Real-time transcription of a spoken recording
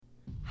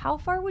how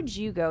far would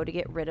you go to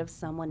get rid of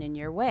someone in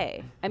your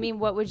way? I mean,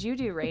 what would you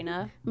do,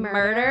 Reyna?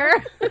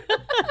 Murder.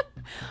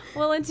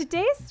 Well, in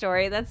today's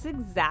story, that's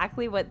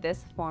exactly what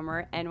this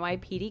former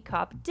NYPD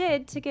cop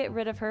did to get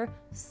rid of her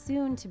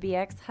soon-to-be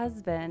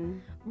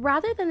ex-husband.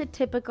 Rather than the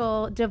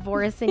typical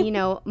divorce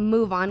and,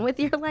 move on with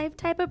your life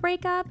type of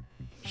breakup,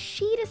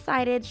 she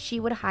decided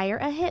she would hire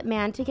a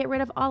hitman to get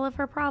rid of all of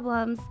her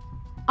problems.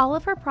 All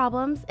of her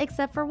problems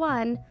except for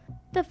one,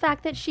 the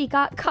fact that she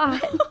got caught.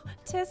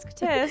 Tisk,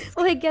 tisk.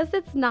 Well, I guess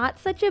it's not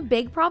such a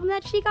big problem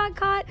that she got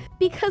caught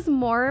because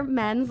more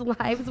men's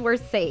lives were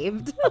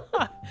saved.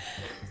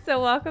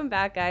 So welcome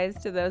back,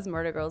 guys, to Those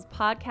Murder Girls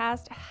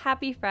podcast.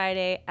 Happy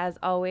Friday. As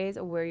always,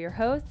 we're your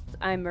hosts.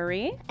 I'm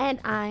Marie. And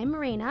I'm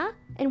Reyna.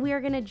 And we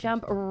are going to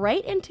jump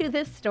right into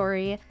this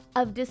story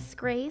of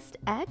disgraced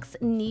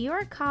ex-New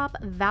York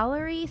cop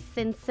Valerie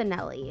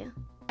Cincinelli,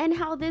 and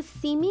how this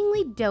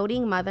seemingly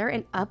doting mother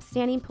and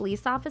upstanding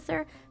police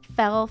officer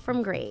fell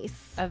from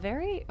grace. A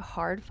very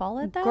hard fall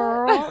at that.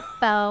 Girl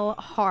fell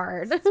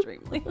hard.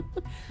 Extremely.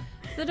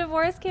 So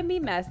divorce can be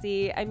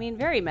messy. I mean,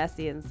 very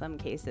messy in some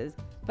cases.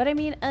 But I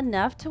mean,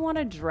 enough to want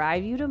to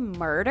drive you to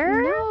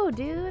murder? No,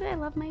 dude, I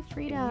love my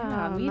freedom.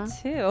 Yeah, me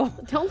too.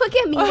 Don't look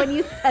at me when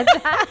you said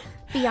that.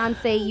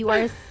 Beyonce, you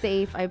are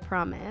safe, I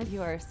promise.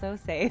 You are so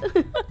safe.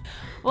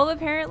 Well,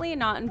 apparently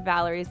not in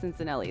Valerie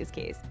Cincinelli's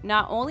case.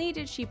 Not only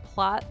did she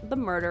plot the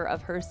murder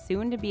of her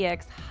soon-to-be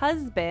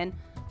ex-husband,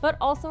 but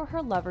also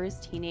her lover's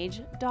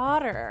teenage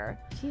daughter.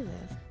 Jesus.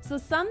 So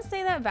some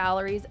say that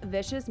Valerie's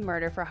vicious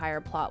murder for hire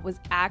plot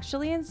was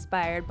actually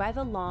inspired by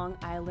the Long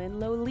Island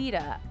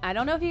Lolita. I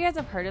don't know if you guys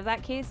have heard of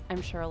that case.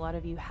 I'm sure a lot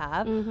of you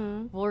have.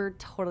 Mm-hmm. We're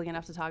totally gonna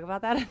have to talk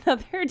about that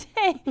another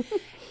day.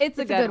 It's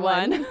a good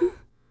one.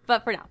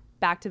 But for now,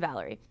 back to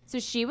Valerie. So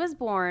she was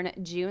born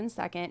June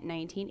 2nd,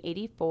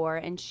 1984,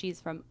 and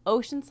she's from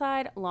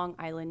Oceanside, Long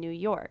Island, New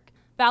York.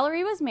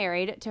 Valerie was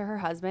married to her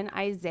husband,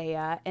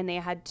 Isaiah, and they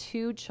had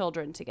 2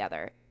 children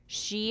together.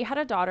 She had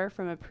a daughter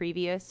from a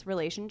previous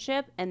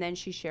relationship, and then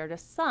she shared a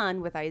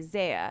son with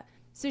Isaiah.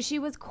 So she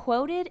was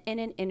quoted in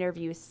an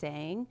interview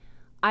saying,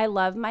 "I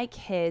love my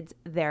kids,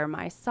 they're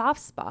my soft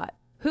spot."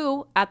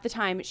 Who, at the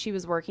time, she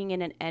was working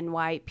in an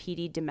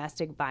NYPD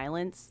domestic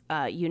violence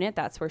unit.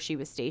 That's where she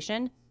was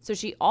stationed. So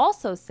she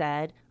also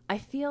said, "I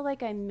feel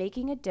like I'm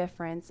making a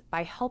difference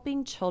by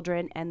helping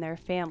children and their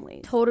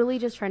families." Totally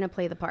just trying to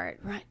play the part.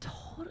 Right,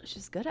 totally.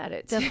 She's good at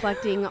it.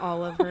 Deflecting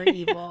all of her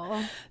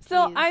evil.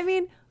 So, Jeez. I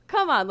mean,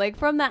 come on, like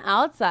from the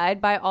outside,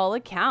 by all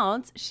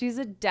accounts, she's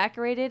a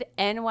decorated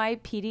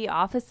NYPD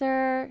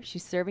officer.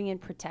 She's serving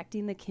and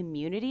protecting the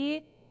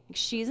community.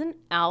 She's an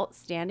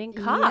outstanding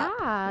cop.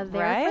 Yeah,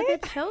 they're right? for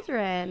the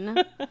children.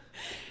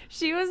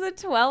 She was a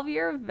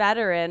 12-year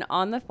veteran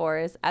on the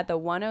force at the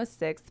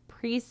 106th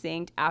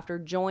precinct after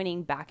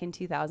joining back in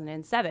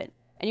 2007.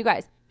 And you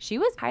guys, she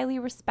was highly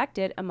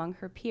respected among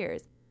her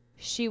peers.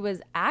 She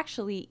was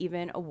actually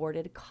even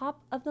awarded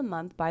Cop of the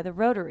Month by the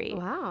Rotary.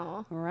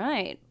 Wow.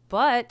 Right.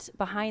 But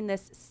behind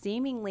this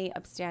seemingly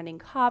upstanding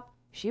cop,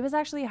 she was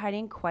actually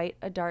hiding quite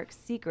a dark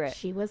secret.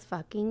 She was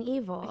fucking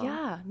evil.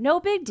 Yeah, no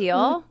big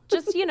deal.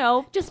 Just,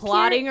 just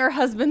plotting her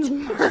husband's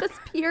murder. Just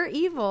pure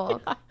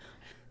evil. Yeah.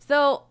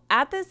 So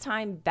at this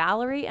time,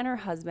 Valerie and her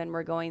husband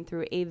were going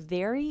through a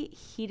very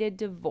heated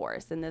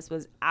divorce. And this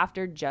was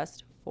after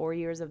just 4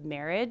 years of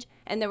marriage.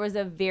 And there was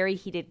a very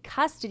heated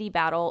custody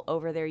battle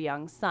over their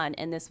young son.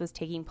 And this was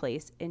taking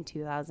place in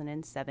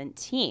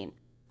 2017.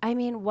 I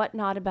mean, what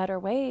not a better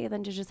way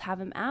than to just have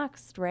him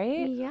axed,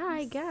 right? Yeah,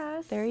 I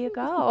guess. There you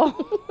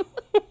go.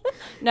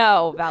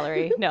 No,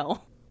 Valerie,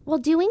 no. While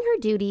doing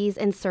her duties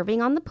and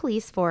serving on the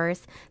police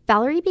force,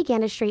 Valerie began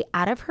to stray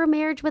out of her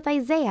marriage with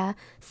Isaiah,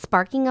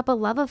 sparking up a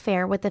love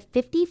affair with a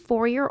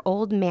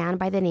 54-year-old man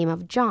by the name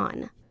of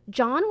John.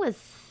 John was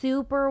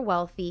super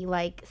wealthy,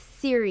 like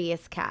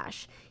serious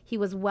cash. He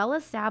was well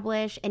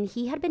established, and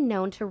he had been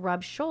known to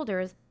rub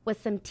shoulders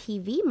with some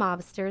TV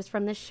mobsters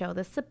from the show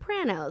The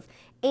Sopranos.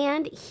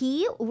 And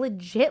he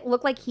legit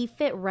looked like he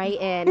fit right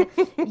in.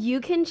 You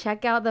can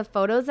check out the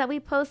photos that we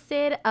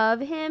posted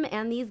of him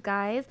and these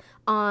guys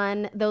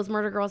on Those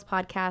Murder Girls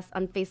podcast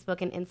on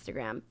Facebook and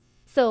Instagram.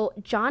 So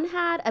John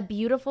had a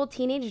beautiful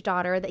teenage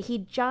daughter that he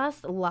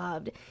just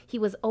loved. He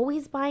was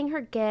always buying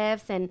her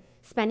gifts and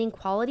spending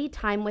quality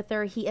time with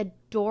her. He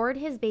adored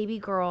his baby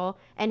girl,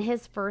 and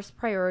his first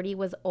priority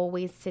was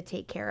always to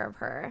take care of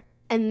her.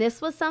 And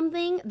this was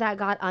something that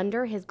got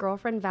under his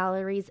girlfriend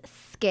Valerie's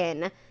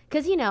skin.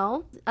 Because,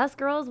 us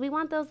girls, we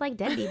want those like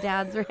deadbeat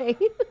dads, right?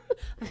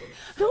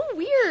 So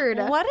weird.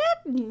 What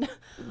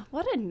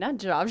a nut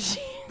job she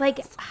is. Like,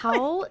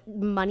 how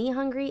money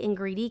hungry and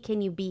greedy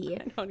can you be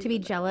to be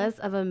jealous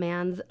of a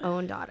man's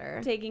own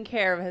daughter? Taking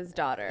care of his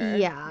daughter.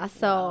 Yeah,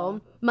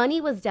 so money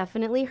was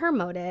definitely her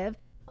motive.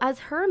 As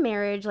her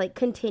marriage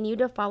continued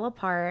to fall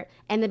apart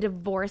and the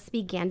divorce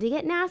began to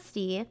get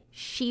nasty,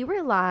 she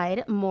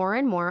relied more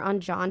and more on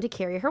John to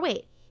carry her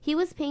weight. He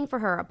was paying for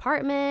her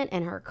apartment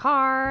and her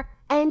car.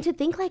 And to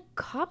think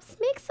cops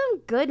make some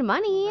good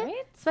money,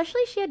 right?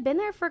 Especially she had been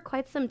there for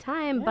quite some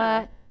time. Yeah.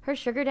 But her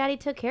sugar daddy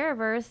took care of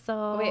her,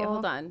 so... Wait,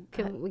 hold on.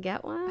 Can we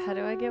get one? How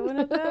do I get one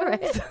of those?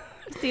 Right.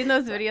 I've seen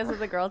those videos of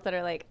the girls that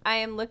are like, I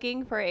am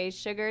looking for a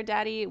sugar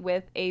daddy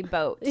with a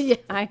boat. Yes.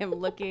 I am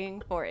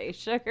looking for a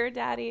sugar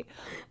daddy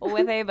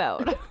with a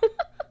boat.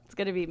 It's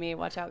going to be me.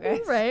 Watch out,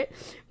 guys. Right.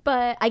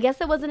 But I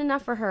guess it wasn't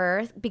enough for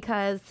her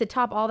because to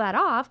top all that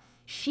off,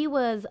 she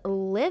was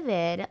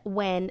livid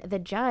when the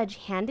judge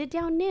handed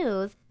down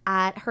news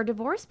at her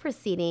divorce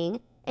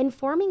proceeding,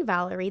 informing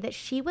Valerie that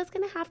she was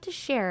going to have to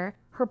share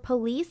her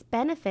police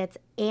benefits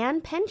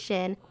and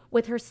pension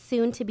with her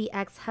soon-to-be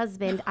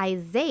ex-husband,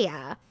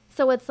 Isaiah.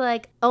 So it's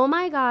like, oh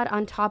my God,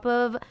 on top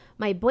of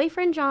my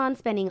boyfriend, John,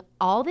 spending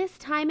all this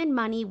time and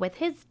money with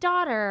his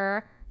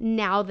daughter,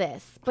 now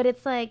this. But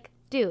it's like,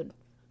 dude,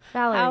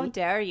 Valerie. How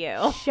dare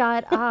you?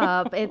 Shut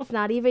up. It's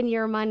not even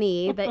your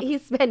money that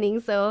he's spending.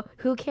 So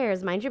who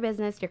cares? Mind your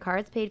business. Your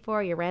car's paid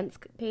for. Your rent's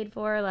paid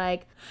for.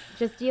 Like,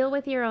 just deal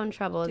with your own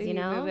troubles, you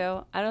know?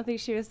 Boo-boo. I don't think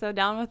she was so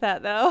down with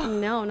that, though.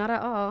 No, not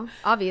at all.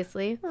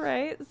 Obviously.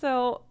 Right.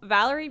 So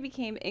Valerie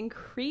became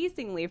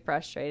increasingly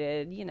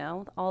frustrated, you know,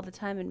 with all the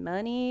time and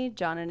money,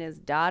 John and his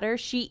daughter.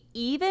 She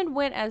even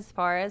went as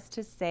far as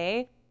to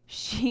say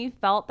she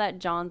felt that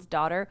John's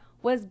daughter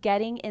was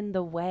getting in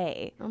the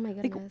way. Oh my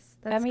goodness.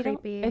 Like, that's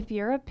creepy. If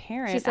you're a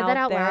parent, she said that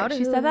out loud.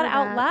 She said that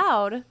out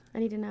loud. I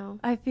need to know.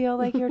 I feel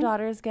like your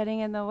daughter's getting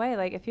in the way.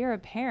 Like, if you're a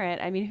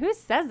parent, I mean, who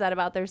says that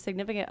about their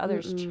significant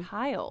other's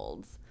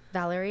child?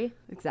 Valerie.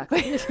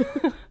 Exactly.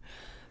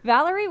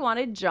 Valerie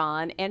wanted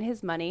John and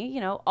his money,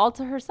 you know, all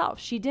to herself.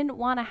 She didn't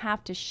want to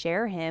have to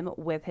share him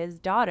with his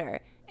daughter.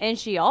 And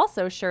she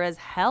also sure as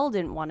hell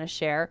didn't want to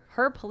share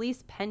her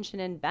police pension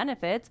and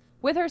benefits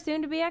with her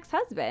soon-to-be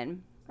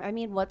ex-husband. I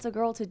mean, what's a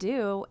girl to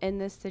do in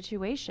this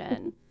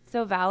situation?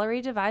 So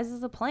Valerie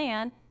devises a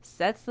plan,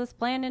 sets this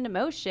plan into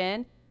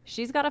motion.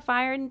 She's got to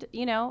find,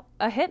 you know,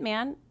 a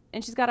hitman,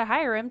 and she's got to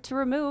hire him to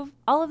remove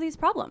all of these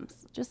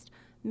problems. Just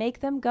make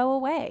them go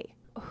away.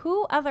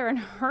 Who other in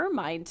her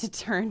mind to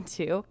turn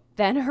to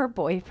than her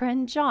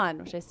boyfriend, John,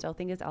 which I still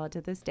think is odd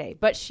to this day.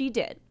 But she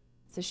did.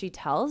 So she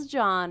tells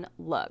John,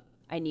 look,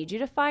 I need you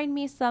to find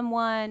me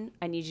someone.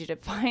 I need you to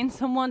find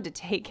someone to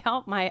take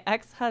out my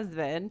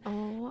ex-husband.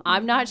 Oh,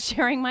 I'm not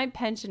sharing my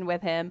pension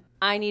with him.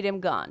 I need him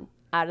gone,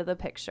 out of the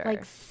picture.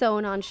 Like, so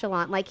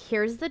nonchalant. Like,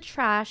 here's the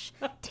trash.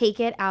 Take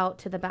it out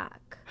to the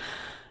back.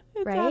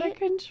 It's right? out of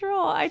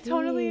control. I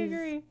totally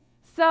agree.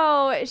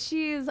 So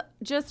she's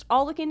just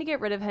all looking to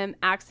get rid of him,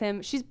 axe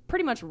him. She's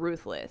pretty much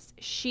ruthless.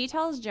 She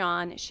tells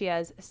John she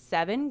has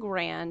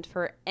 $7,000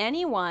 for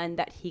anyone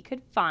that he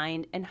could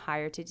find and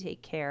hire to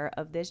take care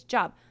of this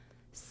job.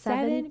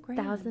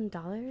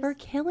 $7,000 for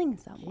killing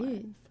someone.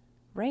 Jeez.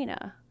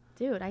 Reyna.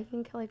 Dude, I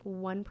can kill like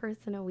one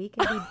person a week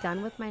and be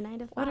done with my 9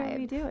 to 5. What are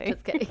we doing?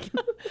 Just kidding.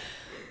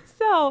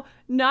 So,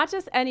 not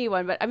just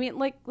anyone, but I mean,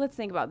 like, let's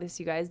think about this,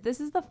 you guys. This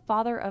is the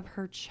father of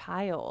her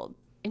child,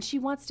 and she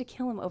wants to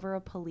kill him over a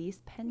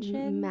police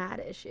pension. Mad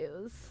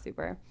issues.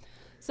 Super.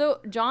 So,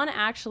 John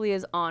actually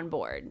is on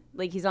board.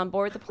 Like, he's on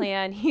board with the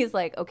plan. He's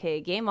like,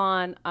 okay, game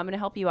on. I'm going to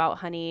help you out,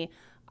 honey.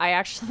 I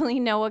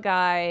actually know a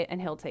guy, and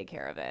he'll take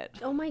care of it.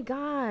 Oh, my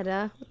God.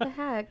 What the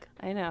heck?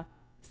 I know.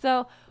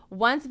 So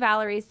once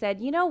Valerie said,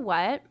 you know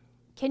what?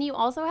 Can you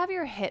also have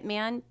your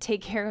hitman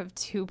take care of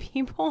 2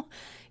 people?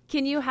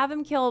 Can you have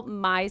him kill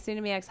my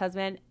soon-to-be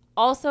ex-husband,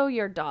 also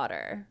your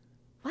daughter?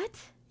 What?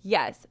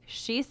 Yes.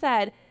 She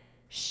said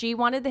she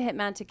wanted the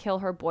hitman to kill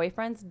her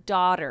boyfriend's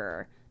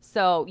daughter.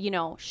 So, you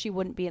know, she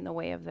wouldn't be in the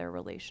way of their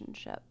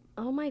relationship.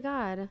 Oh, my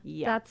God.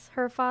 Yeah. That's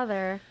her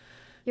father.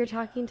 You're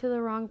talking to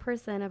the wrong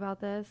person about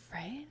this.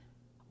 Right?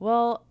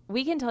 Well,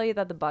 we can tell you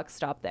that the buck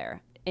stopped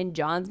there. In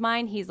John's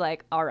mind, he's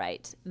like, all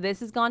right,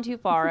 this has gone too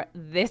far.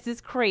 This is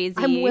crazy.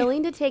 I'm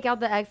willing to take out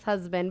the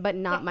ex-husband, but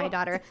not my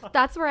daughter.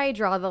 That's where I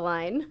draw the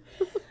line.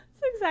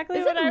 That's exactly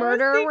Is what it I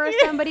murder was thinking. where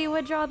somebody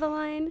would draw the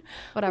line?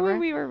 Whatever. When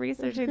we were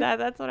researching that,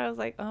 that's what I was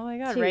like, oh my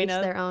God, To each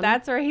Reyna. their own.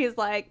 That's where he's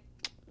like,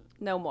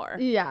 no more.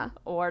 Yeah.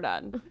 We're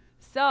done.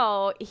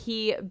 So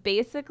he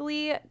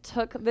basically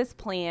took this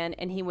plan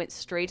and he went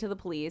straight to the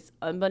police,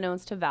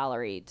 unbeknownst to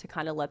Valerie, to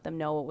kind of let them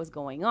know what was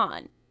going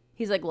on.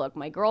 He's like, look,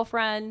 my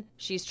girlfriend,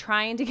 she's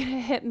trying to get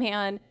a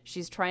hitman.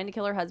 She's trying to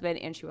kill her husband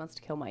and she wants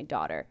to kill my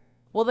daughter.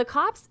 Well, the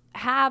cops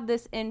have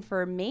this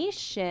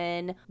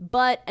information,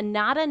 but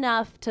not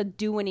enough to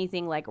do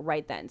anything like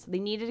right then. So they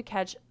needed to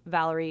catch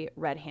Valerie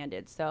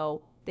red-handed.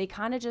 So they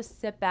kind of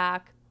just sit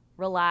back,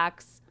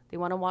 relax. They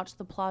want to watch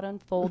the plot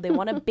unfold. They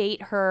want to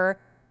bait her.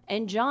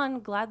 And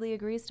John gladly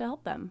agrees to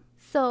help them.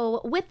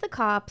 So with the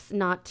cops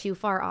not too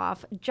far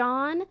off,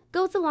 John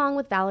goes along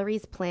with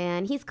Valerie's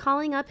plan. He's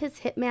calling up his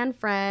hitman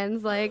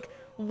friends, like,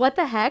 what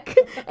the heck,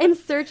 in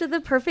search of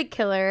the perfect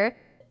killer.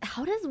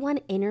 How does one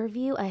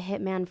interview a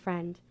hitman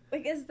friend?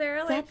 Like, is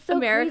there, like, so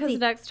America's crazy.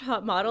 Next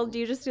Top Model? Do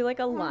you just do, like,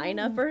 a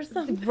lineup or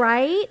something?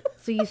 Right?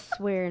 So you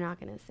swear you're not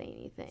going to say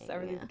anything. So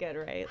everything's good,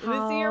 right?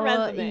 Let me see your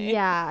resume.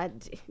 Yeah.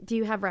 Do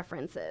you have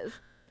references?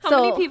 How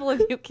many people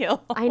have you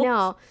killed? I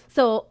know.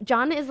 So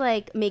John is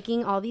like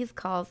making all these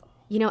calls.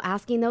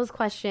 asking those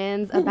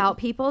questions about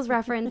people's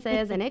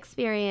references and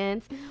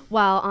experience,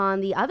 while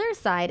on the other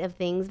side of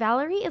things,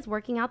 Valerie is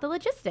working out the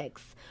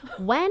logistics,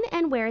 when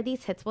and where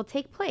these hits will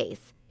take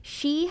place.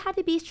 She had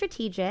to be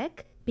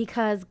strategic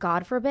because,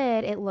 God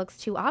forbid, it looks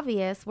too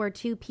obvious where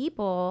two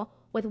people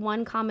with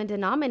one common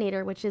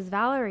denominator, which is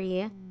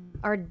Valerie,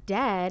 are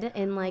dead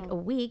in like a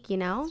week,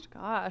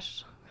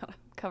 Gosh,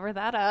 cover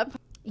that up.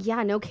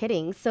 Yeah, no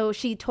kidding. So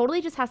she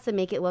totally just has to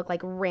make it look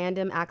like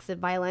random acts of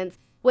violence,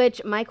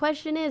 which my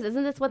question is,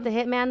 isn't this what the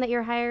hitman that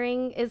you're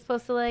hiring is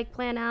supposed to like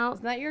plan out?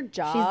 Isn't that your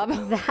job?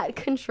 She's that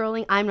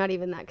controlling. I'm not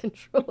even that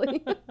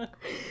controlling.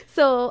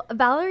 So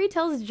Valerie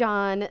tells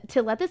John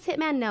to let this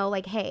hitman know,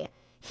 like, hey,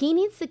 he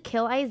needs to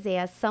kill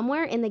Isaiah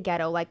somewhere in the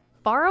ghetto, like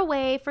far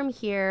away from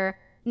here,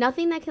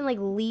 nothing that can like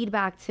lead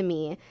back to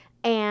me.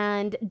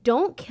 And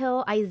don't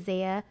kill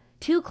Isaiah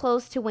too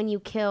close to when you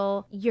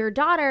kill your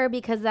daughter,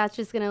 because that's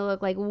just going to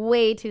look like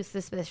way too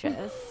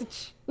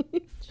suspicious.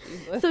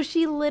 So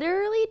she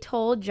literally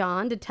told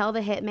John to tell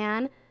the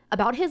hitman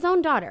about his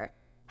own daughter.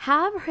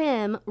 Have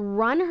him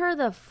run her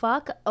the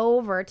fuck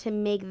over to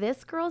make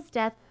this girl's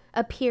death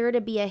appear to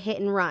be a hit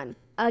and run.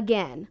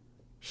 Again,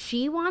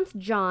 she wants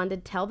John to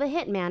tell the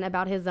hitman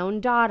about his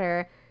own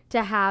daughter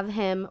to have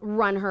him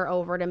run her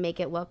over to make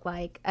it look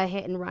like a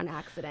hit and run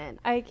accident.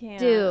 I can't.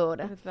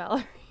 Dude. With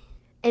Valerie.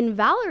 And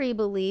Valerie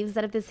believes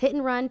that if this hit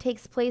and run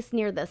takes place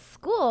near the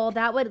school,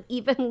 that would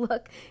even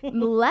look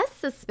less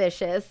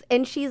suspicious.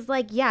 And she's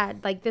like, yeah,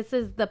 like this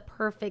is the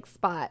perfect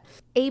spot.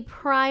 A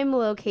prime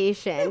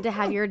location to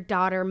have your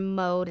daughter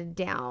mowed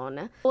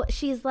down. Well,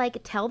 she's like,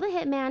 tell the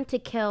hitman to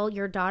kill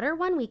your daughter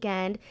one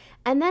weekend.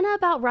 And then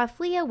about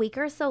roughly a week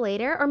or so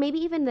later, or maybe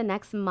even the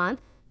next month,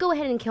 go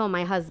ahead and kill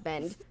my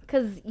husband.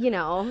 Because,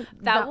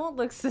 that won't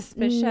look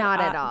suspicious. Not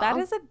at all. That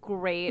is a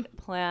great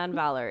plan,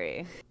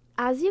 Valerie.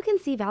 As you can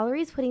see,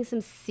 Valerie's putting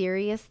some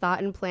serious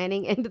thought and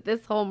planning into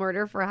this whole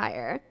murder for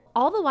hire.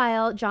 All the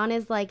while, John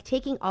is like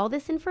taking all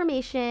this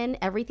information,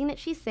 everything that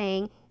she's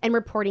saying, and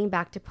reporting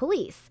back to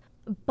police.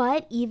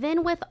 But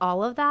even with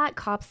all of that,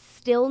 cops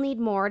still need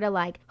more to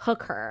like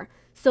hook her.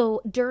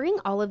 So during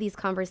all of these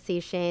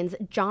conversations,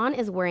 John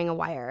is wearing a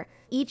wire.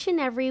 Each and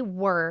every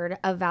word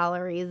of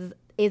Valerie's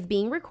is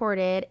being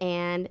recorded,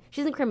 and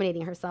she's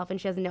incriminating herself and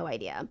she has no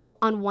idea.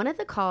 On one of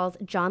the calls,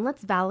 John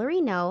lets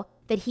Valerie know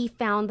that he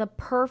found the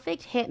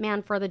perfect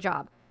hitman for the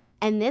job.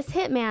 And this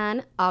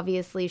hitman,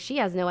 obviously she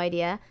has no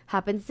idea,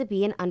 happens to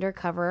be an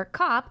undercover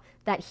cop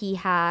that he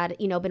had,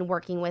 been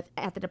working with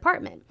at the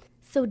department.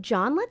 So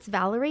John lets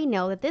Valerie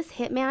know that this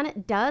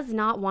hitman does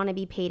not want to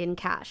be paid in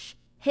cash.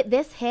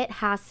 This hit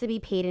has to be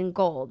paid in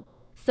gold.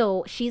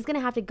 So she's going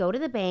to have to go to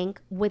the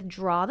bank,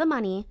 withdraw the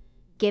money,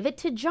 give it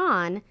to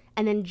John,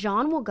 and then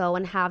John will go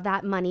and have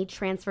that money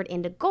transferred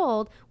into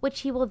gold, which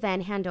he will then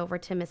hand over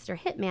to Mr.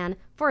 Hitman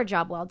for a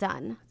job well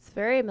done. It's a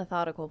very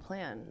methodical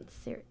plan.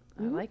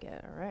 I like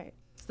it. All right.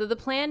 So the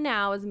plan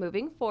now is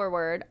moving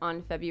forward.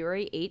 On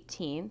February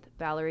 18th,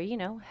 Valerie,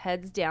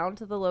 heads down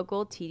to the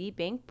local TD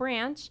Bank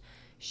branch.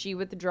 She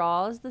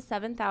withdraws the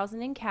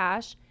 $7,000 in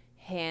cash,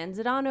 hands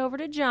it on over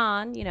to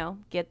John,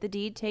 get the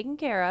deed taken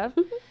care of.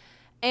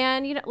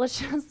 And, let's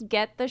just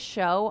get the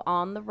show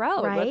on the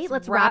road. Right?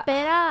 Let's wrap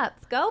it up.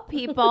 Let's go,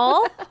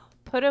 people.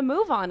 Put a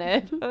move on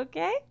it,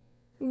 okay?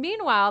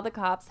 Meanwhile, the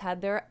cops had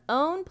their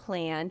own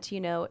plan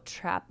to,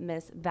 trap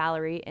Miss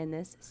Valerie in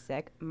this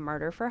sick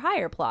murder for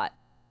hire plot.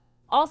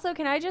 Also,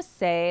 can I just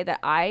say that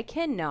I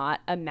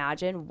cannot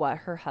imagine what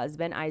her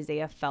husband,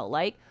 Isaiah, felt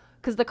like?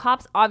 Because the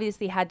cops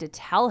obviously had to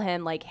tell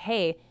him, like,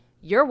 hey,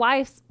 your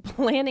wife's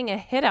planning a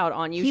hit out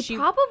on you. He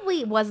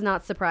probably was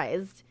not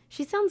surprised.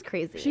 She sounds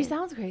crazy. She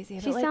sounds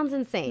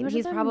insane.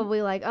 He's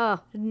probably like, oh,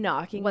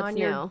 knocking on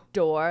your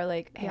door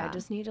like, hey, I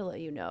just need to let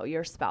you know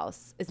your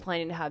spouse is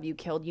planning to have you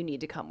killed. You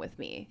need to come with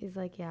me. He's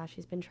like, yeah,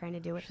 she's been trying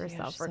to do it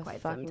herself for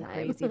quite some time.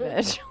 Crazy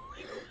bitch.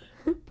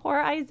 Poor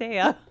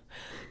Isaiah.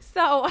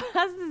 So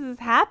as this is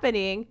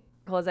happening,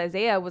 because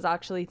Isaiah was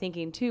actually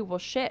thinking too, well,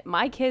 shit,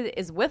 my kid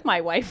is with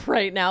my wife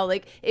right now.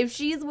 Like, if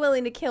she's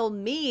willing to kill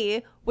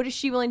me, what is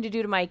she willing to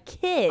do to my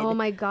kid? Oh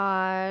my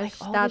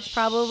gosh. Like, that's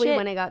probably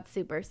when it got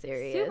super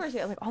serious.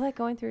 Like, all that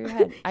going through your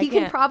head. He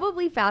can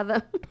probably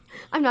fathom.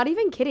 I'm not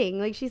even kidding.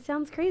 Like, she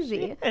sounds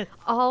crazy.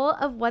 All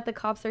of what the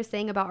cops are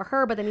saying about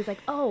her, but then he's like,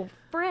 oh,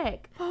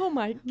 frick. Oh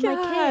my God.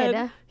 My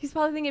kid. He's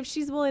probably thinking, if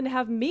she's willing to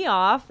have me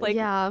off, like,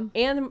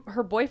 and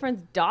her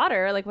boyfriend's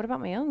daughter, like, what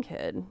about my own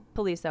kid?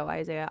 Police, though,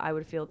 Isaiah, I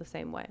would feel the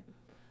same way.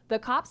 The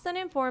cops then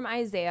inform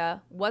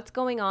Isaiah what's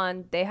going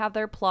on. They have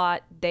their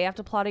plot. They have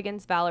to plot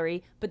against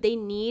Valerie, but they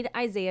need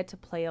Isaiah to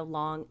play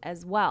along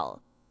as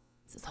well.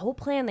 It's this whole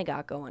plan they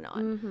got going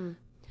on. Mm-hmm.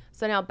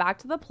 So now back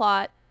to the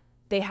plot.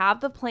 They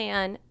have the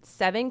plan.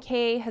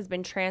 $7,000 has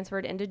been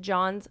transferred into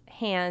John's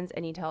hands,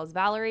 and he tells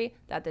Valerie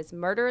that this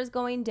murder is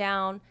going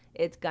down.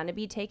 It's going to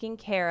be taken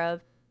care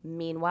of.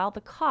 Meanwhile,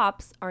 the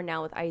cops are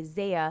now with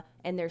Isaiah,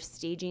 and they're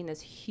staging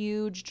this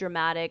huge,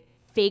 dramatic,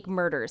 fake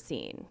murder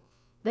scene.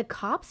 The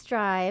cops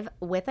drive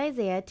with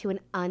Isaiah to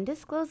an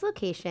undisclosed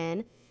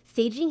location,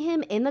 staging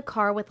him in the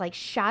car with like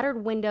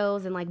shattered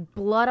windows and like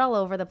blood all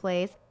over the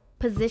place.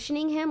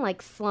 positioning him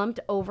like slumped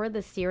over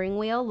the steering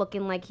wheel,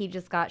 looking like he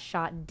just got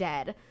shot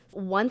dead.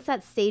 Once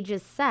that stage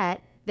is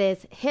set,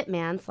 this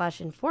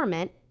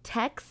hitman/informant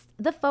texts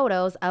the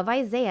photos of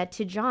Isaiah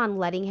to John,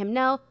 letting him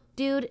know,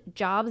 dude,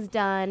 job's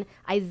done.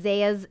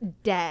 Isaiah's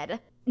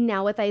dead.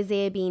 Now, with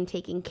Isaiah being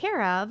taken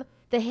care of,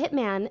 the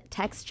hitman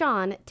texts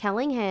John,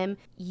 telling him,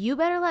 you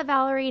better let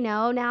Valerie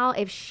know now,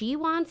 if she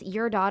wants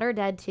your daughter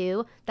dead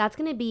too, that's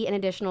going to be an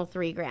additional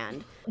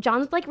 $3,000.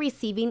 John's like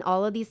receiving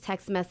all of these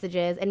text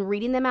messages and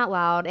reading them out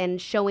loud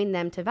and showing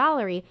them to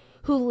Valerie,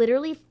 who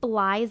literally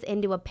flies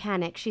into a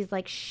panic. She's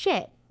like,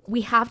 shit,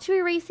 we have to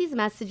erase these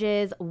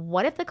messages.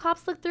 What if the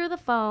cops look through the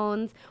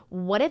phones?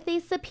 What if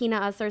they subpoena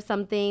us or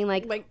something?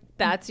 Like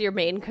that's your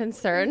main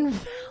concern?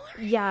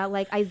 Yeah,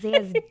 like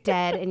Isaiah's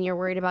dead and you're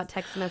worried about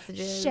text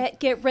messages. Shit,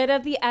 get rid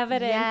of the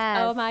evidence.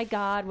 Yes. Oh my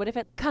God, what if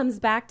it comes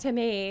back to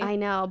me? I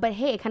know, but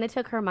hey, it kind of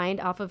took her mind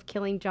off of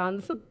killing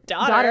John's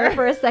daughter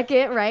for a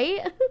second,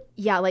 right?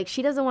 Yeah, like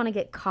she doesn't want to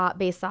get caught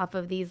based off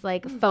of these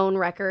like phone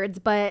records,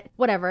 but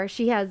whatever.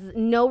 She has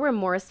no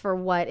remorse for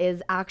what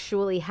is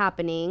actually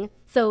happening.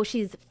 So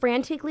she's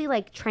frantically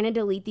like trying to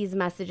delete these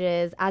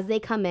messages as they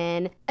come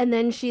in. And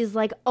then she's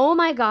like, oh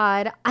my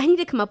God, I need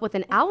to come up with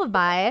an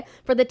alibi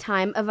for the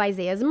time of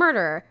Isaiah's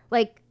murder.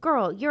 Like,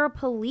 girl, you're a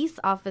police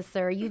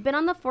officer. You've been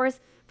on the force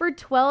for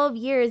 12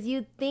 years.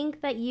 You'd think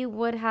that you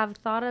would have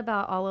thought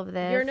about all of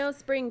this. You're no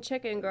spring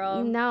chicken,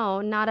 girl. No,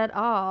 not at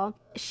all.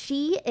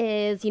 She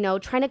is,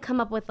 trying to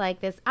come up with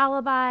like this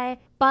alibi,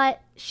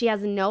 but she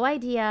has no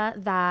idea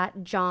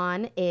that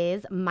John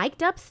is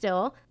mic'd up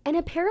still and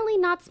apparently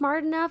not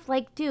smart enough.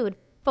 Like, dude,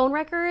 phone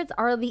records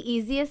are the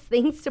easiest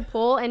things to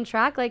pull and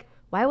track. Like,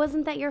 why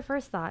wasn't that your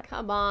first thought?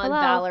 Come on,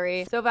 Hello?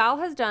 Valerie. So Val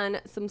has done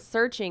some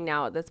searching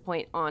now at this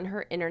point on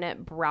her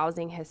internet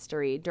browsing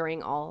history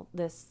during all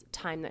this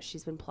time that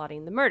she's been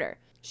plotting the murder.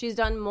 She's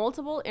done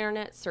multiple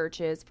internet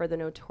searches for the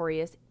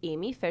notorious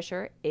Amy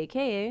Fisher,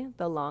 a.k.a.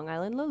 the Long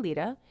Island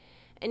Lolita.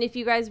 And if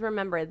you guys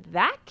remember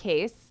that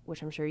case,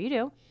 which I'm sure you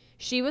do,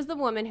 she was the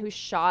woman who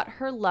shot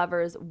her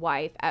lover's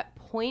wife at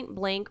point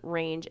blank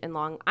range in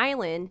Long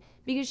Island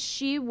because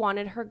she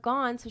wanted her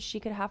gone so she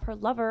could have her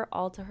lover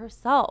all to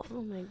herself.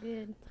 Oh my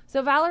God.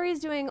 So Valerie's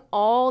doing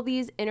all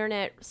these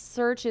internet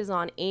searches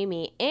on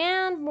Amy,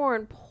 and more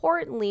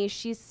importantly,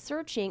 she's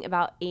searching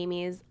about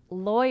Amy's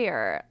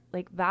lawyer.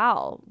 Like,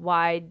 Val,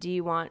 why do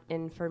you want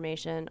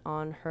information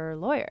on her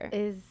lawyer?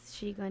 Is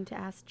she going to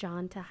ask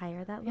John to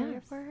hire that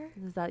lawyer for her?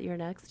 Is that your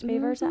next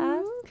favor to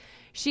ask?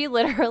 She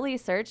literally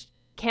searched,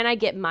 can I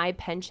get my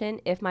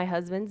pension if my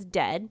husband's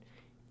dead?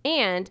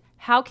 And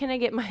how can I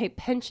get my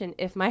pension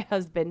if my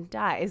husband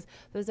dies?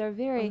 Those are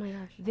very,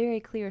 very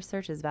clear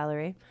searches,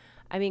 Valerie.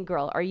 I mean,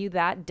 girl, are you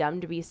that dumb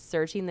to be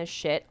searching this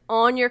shit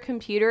on your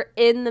computer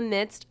in the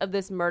midst of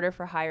this murder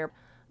for hire?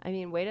 I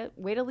mean, way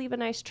to leave a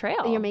nice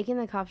trail. You're making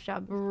the cop's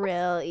job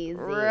real easy.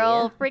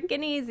 Real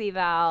freaking easy,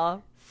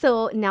 Val.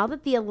 So now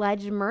that the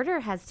alleged murder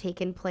has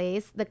taken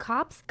place, the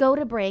cops go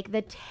to break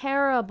the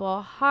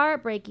terrible,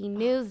 heartbreaking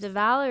news to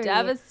Valerie.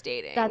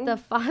 Devastating. That the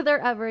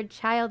father of her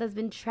child has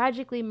been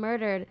tragically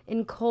murdered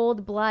in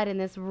cold blood in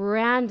this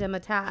random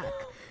attack.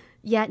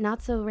 Yet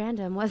not so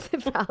random, was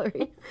it,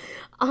 Valerie?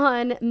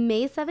 On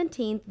May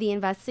 17th, the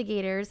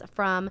investigators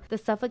from the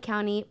Suffolk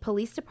County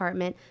Police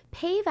Department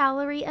pay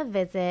Valerie a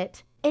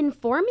visit,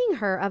 informing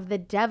her of the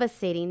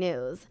devastating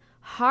news.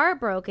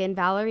 Heartbroken,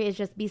 Valerie is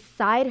just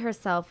beside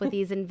herself with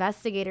these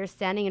investigators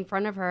standing in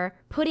front of her,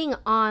 putting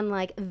on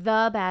like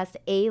the best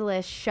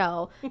A-list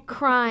show,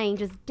 crying,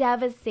 just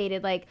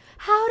devastated, like,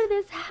 how did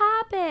this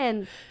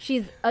happen?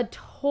 She's a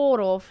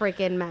total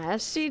freaking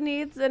mess. She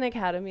needs an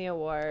Academy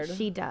Award.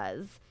 She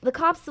does. The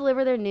cops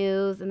deliver their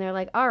news and they're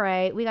like, all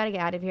right, we got to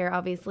get out of here.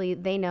 Obviously,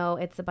 they know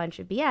it's a bunch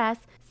of BS.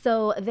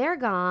 So they're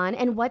gone.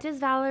 And what does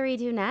Valerie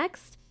do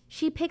next?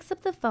 She picks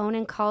up the phone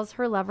and calls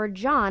her lover,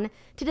 John,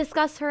 to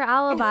discuss her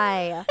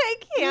alibi. I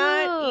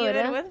can't Dude.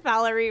 even with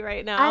Valerie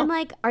right now. I'm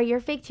like, are your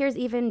fake tears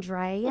even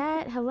dry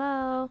yet?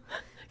 Hello?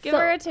 Give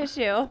her a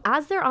tissue.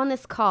 As they're on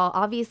this call,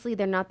 obviously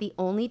they're not the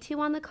only two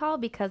on the call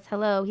because,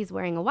 hello, he's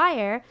wearing a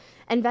wire.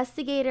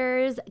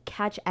 Investigators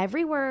catch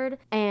every word,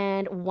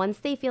 and once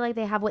they feel like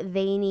they have what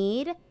they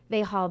need, they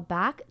haul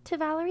back to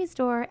Valerie's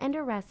door and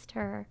arrest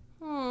her.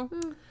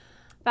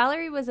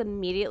 Valerie was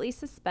immediately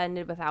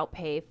suspended without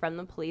pay from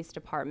the police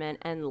department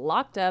and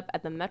locked up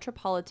at the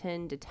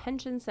Metropolitan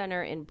Detention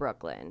Center in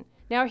Brooklyn.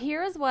 Now,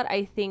 here's what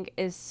I think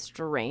is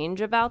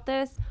strange about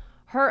this.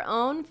 Her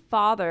own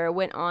father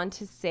went on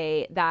to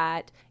say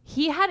that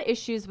he had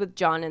issues with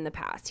John in the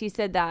past. He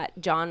said that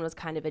John was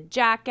kind of a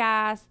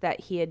jackass, that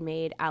he had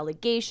made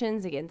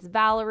allegations against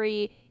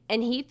Valerie,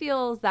 and he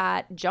feels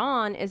that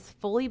John is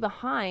fully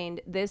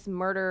behind this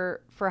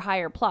murder for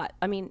hire plot.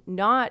 I mean,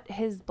 not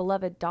his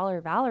beloved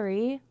dollar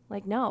Valerie.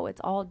 Like, no,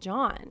 it's all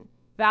John.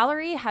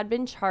 Valerie had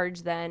been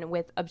charged then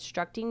with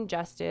obstructing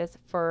justice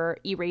for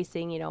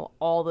erasing,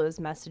 all those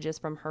messages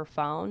from her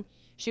phone.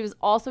 She was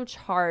also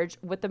charged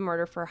with the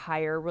murder for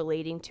hire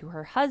relating to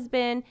her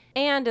husband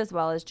and as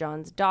well as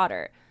John's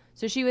daughter.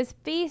 So she was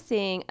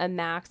facing a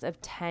max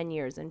of 10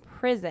 years in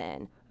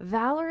prison.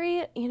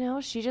 Valerie,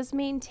 she just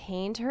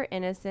maintained her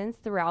innocence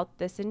throughout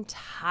this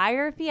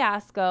entire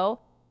fiasco,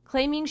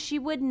 claiming she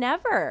would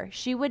never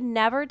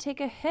take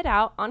a hit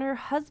out on her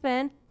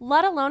husband,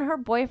 let alone her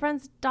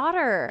boyfriend's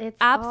daughter. It's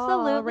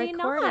absolutely all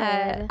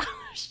recorded. Not.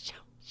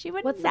 She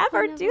would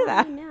never do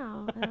that.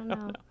 Now? I don't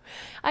know.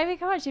 I mean,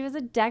 come on. She was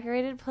a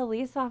decorated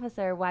police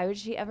officer. Why would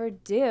she ever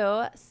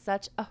do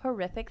such a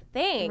horrific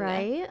thing?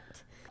 Right?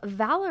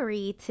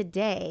 Valerie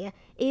today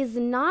is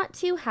not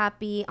too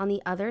happy on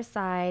the other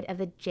side of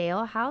the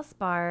jailhouse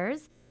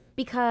bars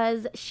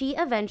because she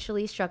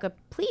eventually struck a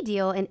plea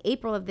deal in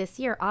April of this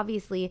year,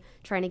 obviously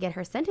trying to get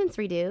her sentence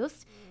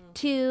reduced.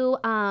 To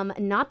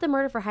not the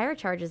murder for hire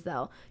charges,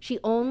 though. She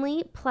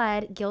only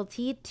pled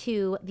guilty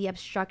to the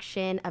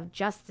obstruction of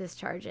justice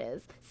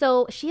charges.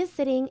 So she is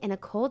sitting in a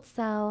cold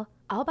cell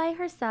all by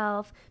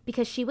herself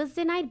because she was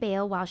denied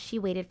bail while she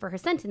waited for her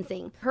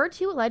sentencing. Her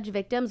two alleged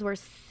victims were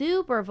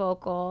super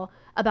vocal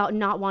about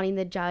not wanting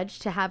the judge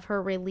to have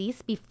her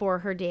released before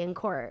her day in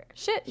court.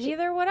 Shit,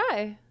 neither would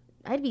I.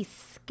 I'd be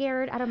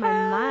scared out of my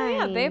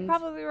mind. Yeah, they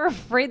probably were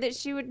afraid that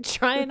she would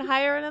try and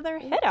hire another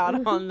hit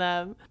out on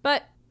them.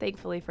 But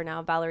thankfully for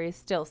now, Valerie is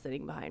still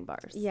sitting behind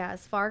bars.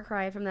 Yes, far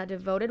cry from that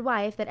devoted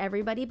wife that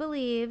everybody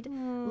believed,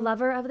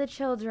 lover of the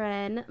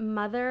children,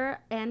 mother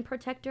and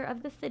protector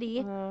of the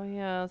city. Oh,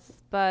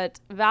 yes. But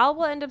Val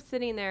will end up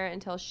sitting there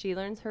until she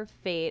learns her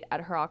fate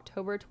at her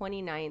October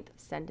 29th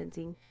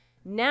sentencing.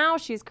 Now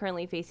she's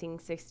currently facing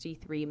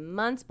 63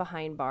 months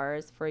behind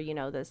bars for,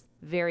 this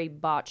very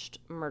botched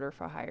murder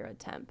for hire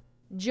attempt.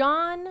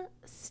 John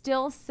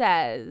still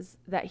says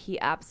that he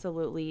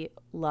absolutely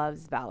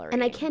loves Valerie.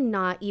 And I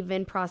cannot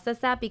even process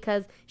that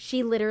because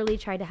she literally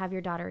tried to have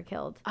your daughter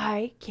killed.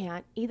 I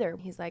can't either.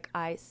 He's like,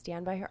 I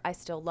stand by her. I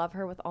still love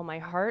her with all my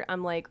heart.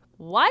 I'm like,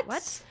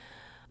 what?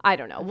 I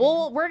don't know. Okay.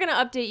 Well, we're going to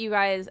update you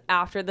guys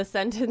after the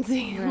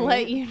sentencing and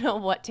let you know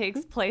what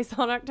takes place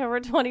on October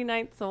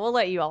 29th. So we'll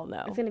let you all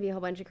know. It's going to be a whole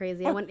bunch of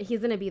crazy.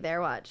 He's going to be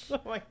there. Watch. Oh,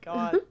 my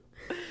God.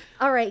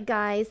 All right,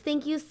 guys.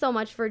 Thank you so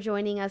much for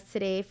joining us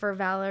today for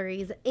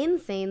Valerie's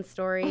insane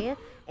story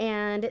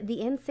and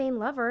the insane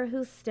lover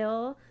who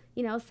still,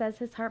 says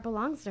his heart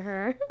belongs to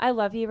her. I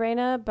love you,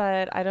 Reyna,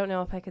 but I don't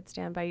know if I could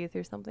stand by you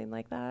through something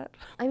like that.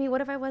 I mean,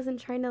 what if I wasn't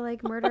trying to,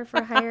 murder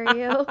for hire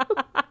you?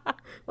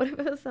 What if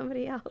it was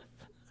somebody else?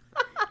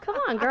 Come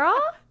on, girl.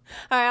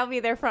 All right, I'll be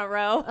there front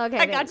row. Okay,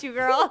 I got you,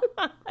 girl.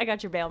 I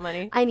got your bail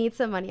money. I need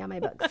some money on my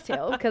books,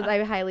 too, because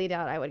I highly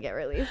doubt I would get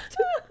released.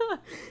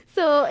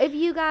 So if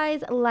you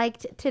guys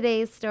liked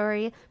today's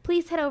story,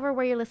 please head over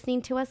where you're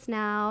listening to us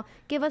now.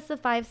 Give us a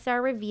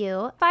 5-star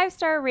review.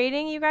 5-star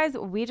rating, you guys.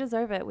 We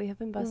deserve it. We have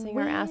been busting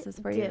our asses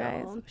for you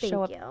guys.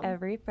 Show up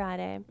every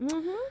Friday.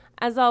 Mm-hmm.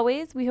 As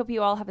always, we hope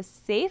you all have a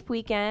safe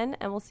weekend,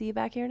 and we'll see you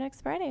back here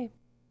next Friday.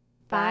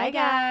 Bye,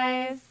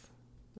 guys.